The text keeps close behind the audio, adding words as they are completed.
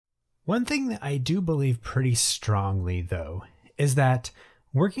One thing that I do believe pretty strongly, though, is that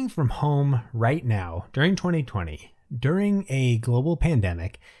working from home right now during 2020, during a global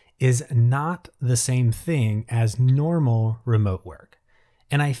pandemic, is not the same thing as normal remote work.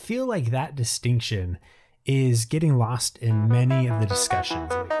 And I feel like that distinction is getting lost in many of the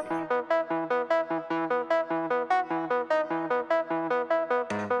discussions lately.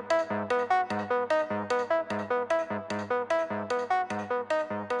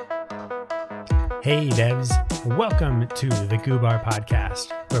 Hey devs, welcome to the Goobar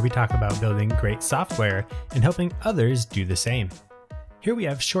podcast, where we talk about building great software and helping others do the same. Here we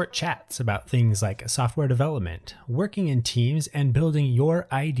have short chats about things like software development, working in teams, and building your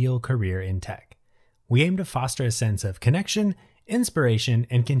ideal career in tech. We aim to foster a sense of connection, inspiration,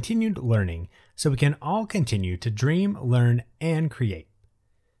 and continued learning so we can all continue to dream, learn, and create.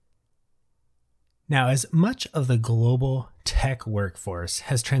 Now, as much of the global tech workforce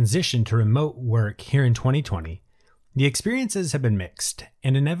has transitioned to remote work here in 2020, the experiences have been mixed,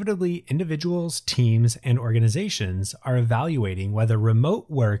 and inevitably individuals, teams, and organizations are evaluating whether remote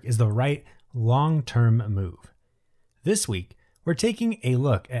work is the right long-term move. This week, we're taking a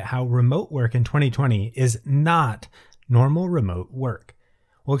look at how remote work in 2020 is not normal remote work.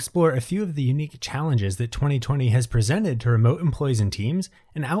 We'll explore a few of the unique challenges that 2020 has presented to remote employees and teams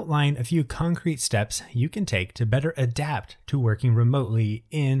and outline a few concrete steps you can take to better adapt to working remotely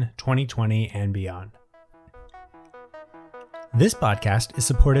in 2020 and beyond. This podcast is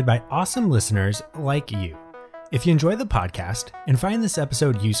supported by awesome listeners like you. If you enjoy the podcast and find this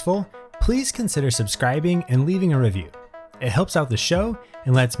episode useful, please consider subscribing and leaving a review. It helps out the show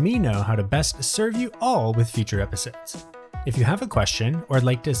and lets me know how to best serve you all with future episodes. If you have a question or would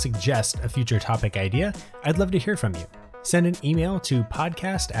like to suggest a future topic idea, I'd love to hear from you. Send an email to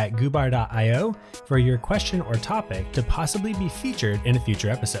podcast@goobar.io for your question or topic to possibly be featured in a future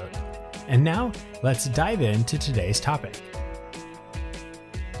episode. And now, let's dive into today's topic.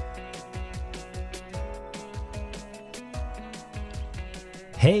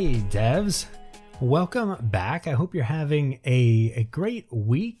 Hey devs, welcome back. I hope you're having a great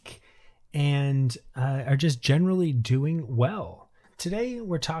week and are just generally doing well. Today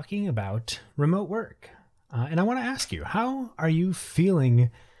we're talking about remote work. And I want to ask you, how are you feeling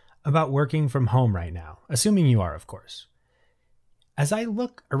about working from home right now? Assuming you are, of course. As I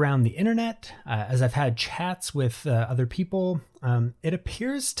look around the internet, as I've had chats with other people, it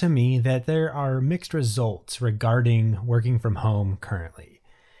appears to me that there are mixed results regarding working from home currently.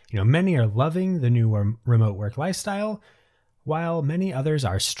 Many are loving the new remote work lifestyle, while many others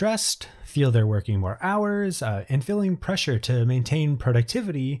are stressed, feel they're working more hours, and feeling pressure to maintain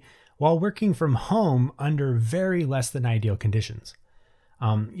productivity while working from home under very less than ideal conditions.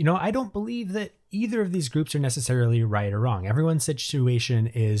 I don't believe that either of these groups are necessarily right or wrong. Everyone's situation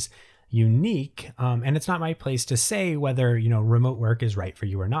is unique, and it's not my place to say whether, remote work is right for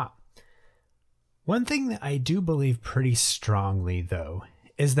you or not. One thing that I do believe pretty strongly, though,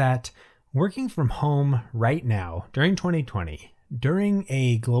 is that working from home right now during 2020, during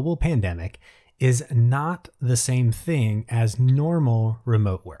a global pandemic, is not the same thing as normal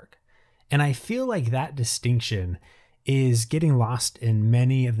remote work. And I feel like that distinction is getting lost in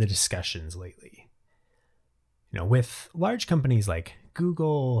many of the discussions lately. With large companies like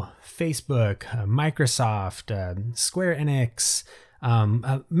Google, Facebook, Microsoft, Square Enix,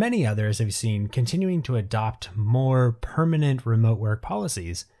 many others I've seen continuing to adopt more permanent remote work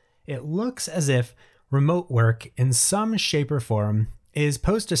policies, it looks as if remote work in some shape or form is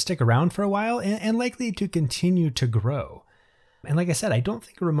posed to stick around for a while and likely to continue to grow. And like I said, I don't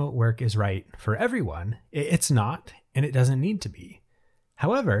think remote work is right for everyone. It's not, and it doesn't need to be.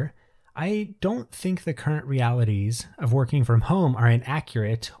 However, I don't think the current realities of working from home are an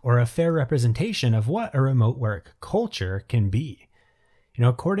accurate or a fair representation of what a remote work culture can be.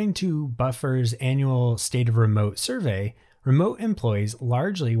 According to Buffer's annual State of Remote survey, remote employees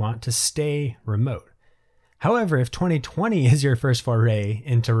largely want to stay remote. However, if 2020 is your first foray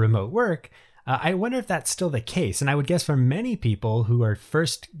into remote work, I wonder if that's still the case. And I would guess for many people who are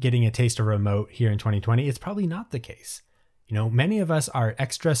first getting a taste of remote here in 2020, it's probably not the case. Many of us are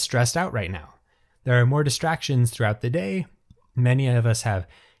extra stressed out right now. There are more distractions throughout the day. Many of us have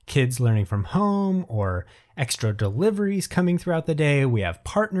kids learning from home or extra deliveries coming throughout the day. We have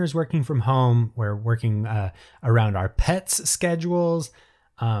partners working from home. We're working around our pets' schedules.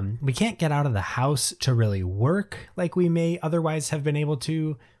 We can't get out of the house to really work like we may otherwise have been able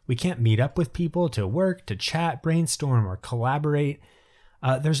to. We can't meet up with people to work, to chat, brainstorm, or collaborate.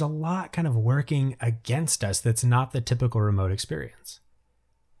 There's a lot kind of working against us that's not the typical remote experience.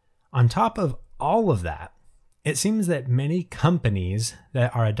 On top of all of that, It seems that many companies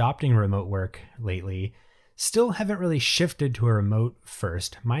that are adopting remote work lately still haven't really shifted to a remote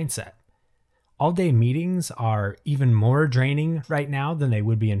first mindset. All-day meetings are even more draining right now than they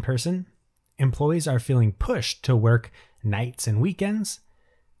would be in person. Employees are feeling pushed to work nights and weekends.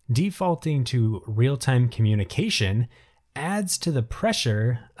 Defaulting to real-time communication adds to the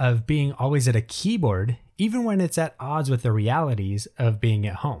pressure of being always at a keyboard, even when it's at odds with the realities of being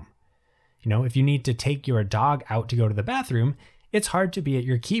at home. If you need to take your dog out to go to the bathroom, it's hard to be at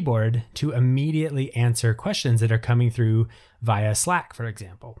your keyboard to immediately answer questions that are coming through via Slack, for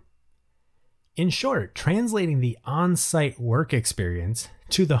example. In short, translating the on-site work experience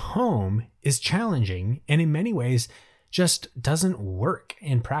to the home is challenging and in many ways just doesn't work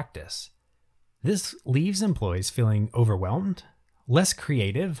in practice. This leaves employees feeling overwhelmed, less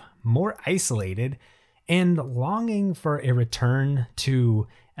creative, more isolated, and longing for a return to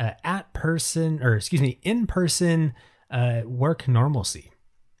in-person work normalcy.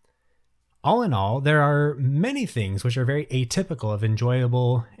 All in all, there are many things which are very atypical of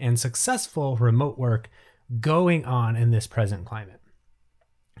enjoyable and successful remote work going on in this present climate.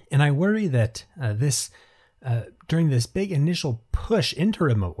 And I worry that during this big initial push into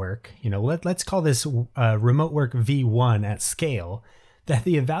remote work, let's call this remote work V1 at scale, that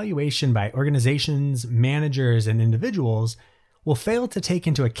the evaluation by organizations, managers, and individuals will fail to take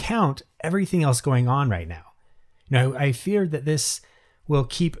into account everything else going on right now. I fear that this will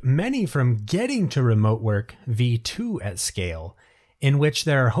keep many from getting to remote work V2 at scale, in which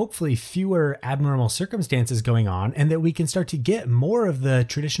there are hopefully fewer abnormal circumstances going on and that we can start to get more of the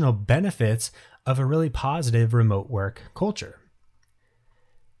traditional benefits of a really positive remote work culture.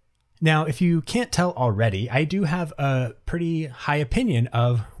 Now, if you can't tell already, I do have a pretty high opinion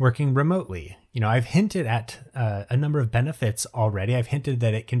of working remotely. I've hinted at a number of benefits already. I've hinted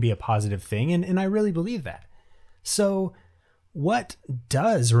that it can be a positive thing, and I really believe that. So what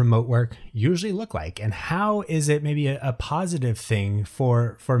does remote work usually look like, and how is it maybe a positive thing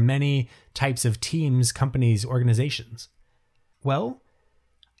for many types of teams, companies, organizations? Well,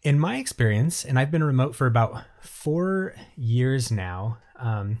 in my experience, and I've been remote for about 4 years now,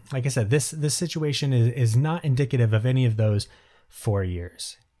 like I said, this situation is not indicative of any of those 4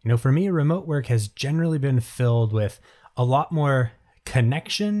 years. For me, remote work has generally been filled with a lot more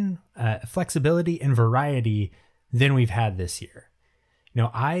connection, flexibility, and variety than we've had this year.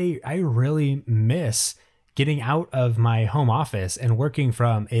 I really miss getting out of my home office and working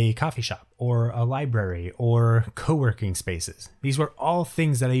from a coffee shop or a library or co-working spaces. These were all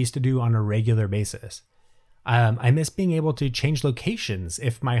things that I used to do on a regular basis. I miss being able to change locations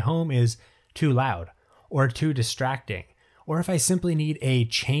if my home is too loud or too distracting, or if I simply need a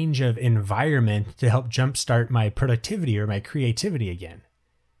change of environment to help jumpstart my productivity or my creativity again.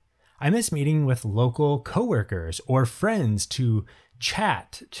 I miss meeting with local coworkers or friends to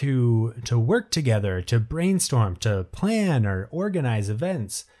chat, to work together, to brainstorm, to plan or organize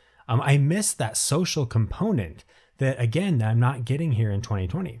events. I miss that social component that, again, I'm not getting here in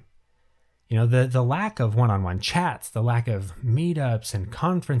 2020. The lack of one-on-one chats, the lack of meetups and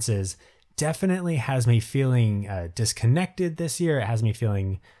conferences definitely has me feeling disconnected this year. It has me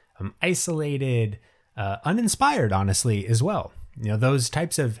feeling isolated, uninspired, honestly, as well. Those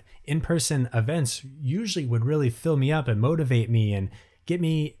types of in-person events usually would really fill me up and motivate me and get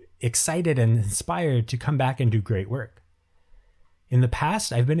me excited and inspired to come back and do great work. In the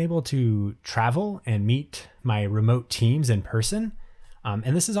past, I've been able to travel and meet my remote teams in person.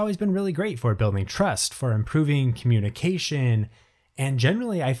 And this has always been really great for building trust, for improving communication, and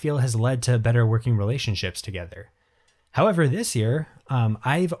generally I feel has led to better working relationships together. However, this year,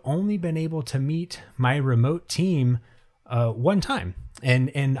 I've only been able to meet my remote team one time.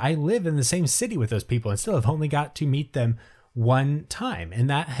 And I live in the same city with those people and still have only got to meet them one time. And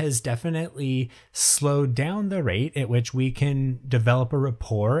that has definitely slowed down the rate at which we can develop a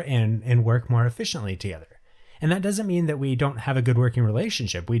rapport and work more efficiently together. And that doesn't mean that we don't have a good working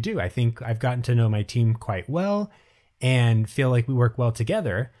relationship. We do. I think I've gotten to know my team quite well and feel like we work well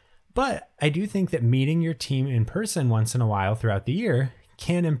together. But I do think that meeting your team in person once in a while throughout the year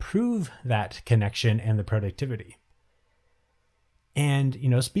can improve that connection and the productivity. And,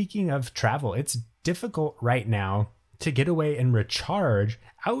 speaking of travel, it's difficult right now to get away and recharge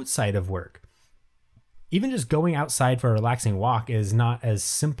outside of work. Even just going outside for a relaxing walk is not as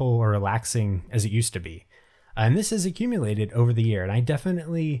simple or relaxing as it used to be. And this has accumulated over the year. And I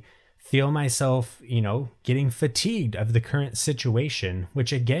definitely feel myself, getting fatigued of the current situation,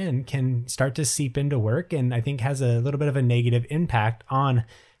 which again can start to seep into work and I think has a little bit of a negative impact on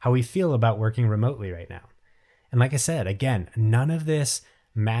how we feel about working remotely right now. And like I said, again, none of this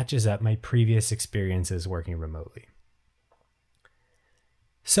matches up my previous experiences working remotely.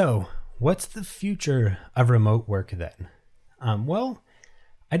 So, what's the future of remote work then? Well,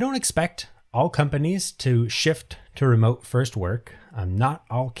 I don't expect all companies to shift to remote first work. Not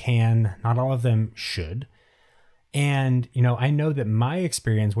all can, not all of them should. And, I know that my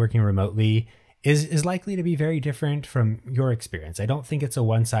experience working remotely is likely to be very different from your experience. I don't think it's a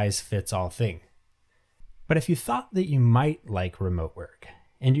one size fits all thing. But if you thought that you might like remote work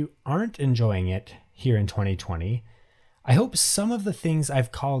and you aren't enjoying it here in 2020, I hope some of the things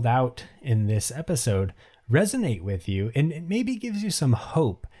I've called out in this episode resonate with you, and it maybe gives you some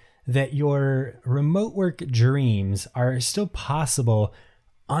hope that your remote work dreams are still possible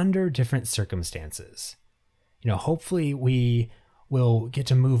under different circumstances. Hopefully we will get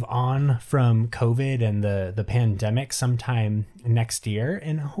to move on from COVID and the pandemic sometime next year,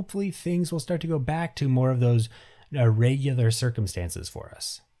 and hopefully things will start to go back to more of those regular circumstances for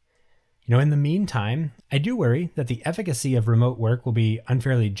us. In the meantime, I do worry that the efficacy of remote work will be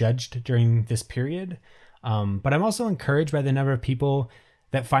unfairly judged during this period, but I'm also encouraged by the number of people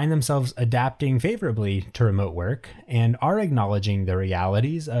that find themselves adapting favorably to remote work and are acknowledging the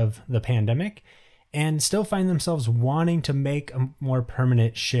realities of the pandemic and still find themselves wanting to make a more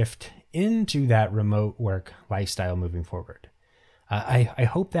permanent shift into that remote work lifestyle moving forward. I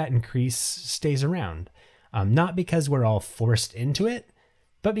hope that increase stays around, not because we're all forced into it,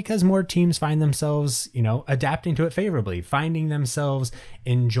 but because more teams find themselves, adapting to it favorably, finding themselves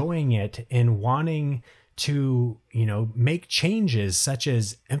enjoying it and wanting to, make changes such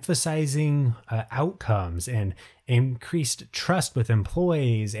as emphasizing outcomes and increased trust with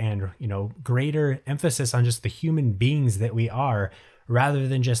employees and, greater emphasis on just the human beings that we are, rather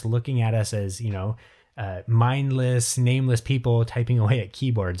than just looking at us as, mindless, nameless people typing away at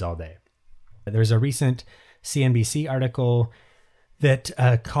keyboards all day. There's a recent CNBC article that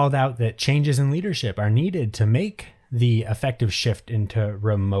called out that changes in leadership are needed to make the effective shift into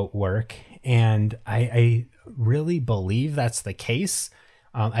remote work. And I really believe that's the case.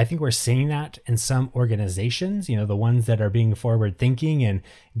 I think we're seeing that in some organizations, the ones that are being forward thinking and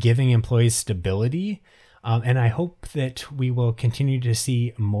giving employees stability. And I hope that we will continue to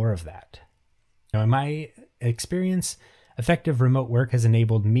see more of that. In my experience, effective remote work has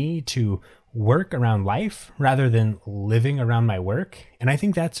enabled me to work around life rather than living around my work. And I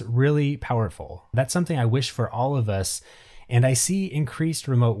think that's really powerful. That's something I wish for all of us. And I see increased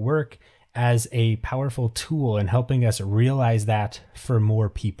remote work as a powerful tool in helping us realize that for more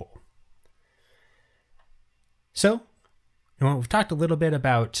people. So, we've talked a little bit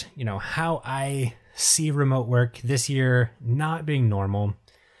about, how I see remote work this year not being normal.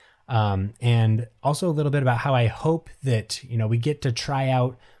 And also a little bit about how I hope that, we get to try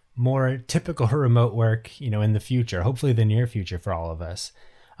out more typical remote work, in the future, hopefully the near future for all of us.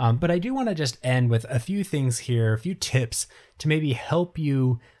 But I do want to just end with a few things here, a few tips to maybe help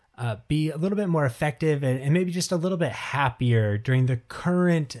you be a little bit more effective and maybe just a little bit happier during the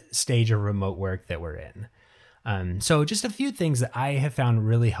current stage of remote work that we're in. So just a few things that I have found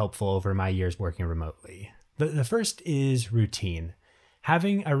really helpful over my years working remotely. The first is routine.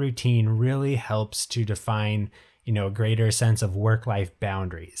 Having a routine really helps to define a greater sense of work-life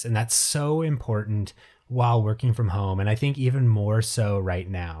boundaries. And that's so important while working from home. And I think even more so right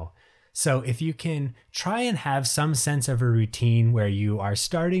now. So if you can try and have some sense of a routine where you are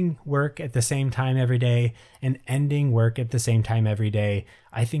starting work at the same time every day and ending work at the same time every day,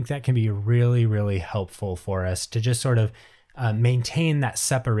 I think that can be really, really helpful for us to just sort of maintain that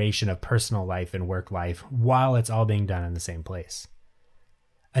separation of personal life and work life while it's all being done in the same place.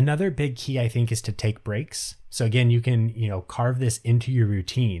 Another big key, I think, is to take breaks. So again, you can, carve this into your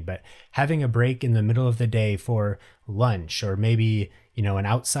routine, but having a break in the middle of the day for lunch or maybe, an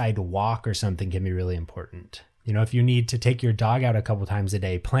outside walk or something can be really important. If you need to take your dog out a couple times a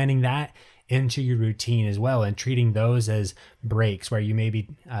day, planning that into your routine as well and treating those as breaks where you maybe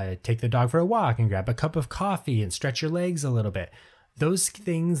take the dog for a walk and grab a cup of coffee and stretch your legs a little bit. Those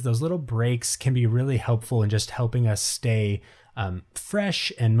things, those little breaks can be really helpful in just helping us stay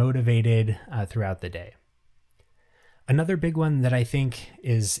fresh and motivated throughout the day. Another big one that I think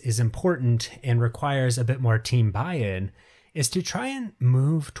is important and requires a bit more team buy-in is to try and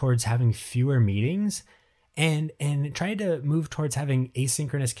move towards having fewer meetings and try to move towards having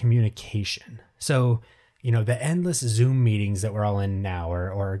asynchronous communication. So, the endless Zoom meetings that we're all in now,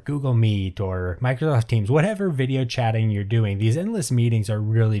 or Google Meet or Microsoft Teams, whatever video chatting you're doing, these endless meetings are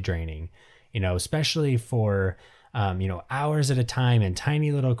really draining, especially for hours at a time in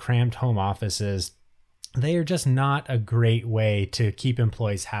tiny little cramped home offices. They are just not a great way to keep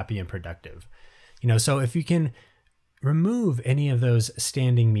employees happy and productive. So if you can remove any of those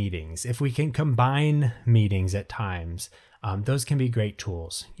standing meetings. If we can combine meetings at times, those can be great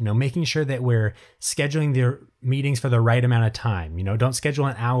tools. Making sure that we're scheduling the meetings for the right amount of time. Don't schedule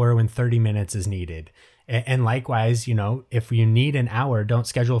an hour when 30 minutes is needed. And likewise, if you need an hour, don't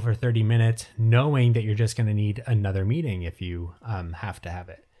schedule for 30 minutes, knowing that you're just going to need another meeting if you have to have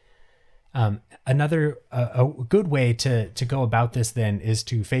it. Another a good way to go about this then is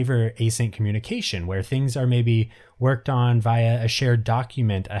to favor async communication, where things are maybe worked on via a shared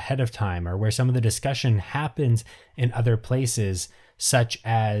document ahead of time, or where some of the discussion happens in other places, such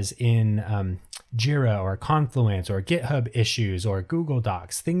as in Jira or Confluence or GitHub issues or Google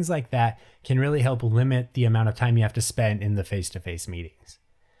Docs. Things like that can really help limit the amount of time you have to spend in the face-to-face meetings.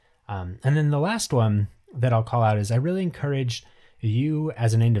 And then the last one that I'll call out is I really encourage you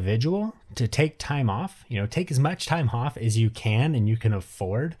as an individual to take time off, take as much time off as you can and you can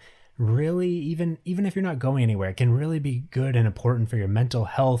afford. Really, even if you're not going anywhere, it can really be good and important for your mental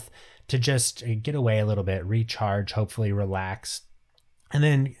health to just get away a little bit, recharge, hopefully relax. And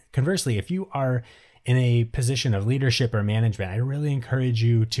then conversely, if you are in a position of leadership or management, I really encourage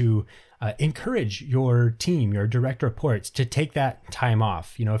you to encourage your team, your direct reports, to take that time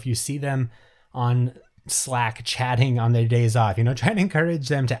off. If you see them on Slack chatting on their days off, try and encourage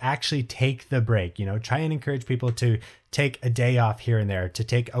them to actually take the break. Try and encourage people to take a day off here and there, to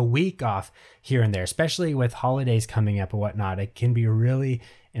take a week off here and there, especially with holidays coming up and whatnot. It can be really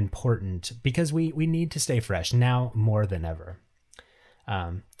important because we need to stay fresh now more than ever.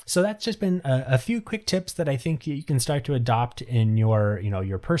 So that's just been a few quick tips that I think you can start to adopt in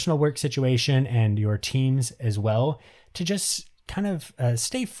your personal work situation and your teams as well, to just kind of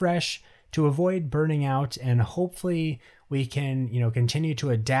stay fresh, to avoid burning out, and hopefully we can, continue to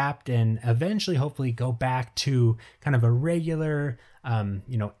adapt and eventually hopefully go back to kind of a regular,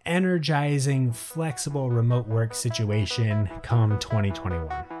 energizing, flexible remote work situation come 2021.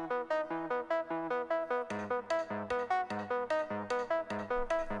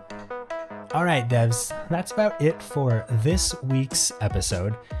 All right, devs, that's about it for this week's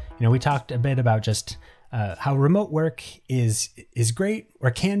episode. We talked a bit about just how remote work is great,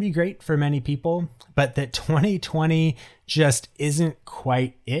 or can be great for many people, but that 2020 just isn't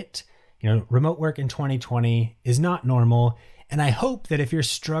quite it. Remote work in 2020 is not normal. And I hope that if you're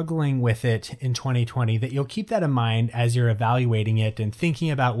struggling with it in 2020, that you'll keep that in mind as you're evaluating it and thinking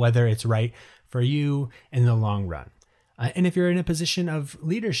about whether it's right for you in the long run. And if you're in a position of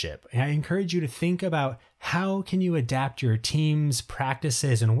leadership, I encourage you to think about how can you adapt your team's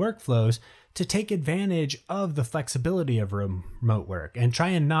practices and workflows to take advantage of the flexibility of remote work, and try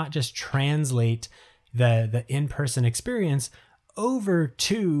and not just translate the in-person experience over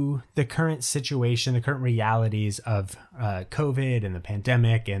to the current situation, the current realities of COVID and the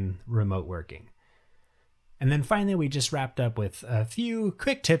pandemic and remote working. And then finally, we just wrapped up with a few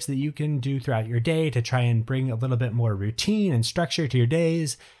quick tips that you can do throughout your day to try and bring a little bit more routine and structure to your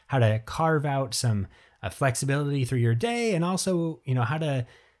days, how to carve out some flexibility through your day, and also, how to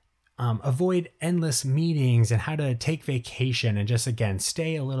avoid endless meetings and how to take vacation and just, again,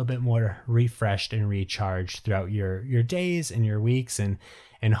 stay a little bit more refreshed and recharged throughout your days and your weeks.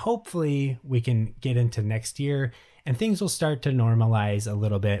 And hopefully we can get into next year and things will start to normalize a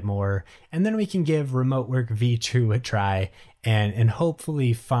little bit more. And then we can give remote work V2 a try and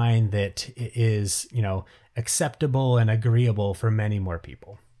hopefully find that it is, acceptable and agreeable for many more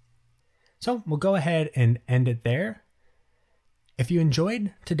people. So we'll go ahead and end it there. If you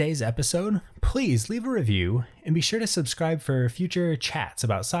enjoyed today's episode, please leave a review and be sure to subscribe for future chats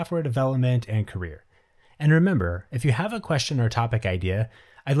about software development and career. And remember, if you have a question or topic idea,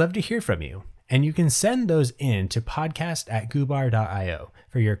 I'd love to hear from you. And you can send those in to podcast@goobar.io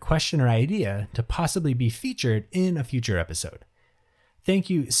for your question or idea to possibly be featured in a future episode. Thank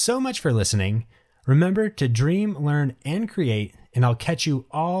you so much for listening. Remember to dream, learn, and create, and I'll catch you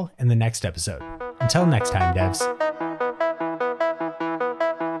all in the next episode. Until next time, devs.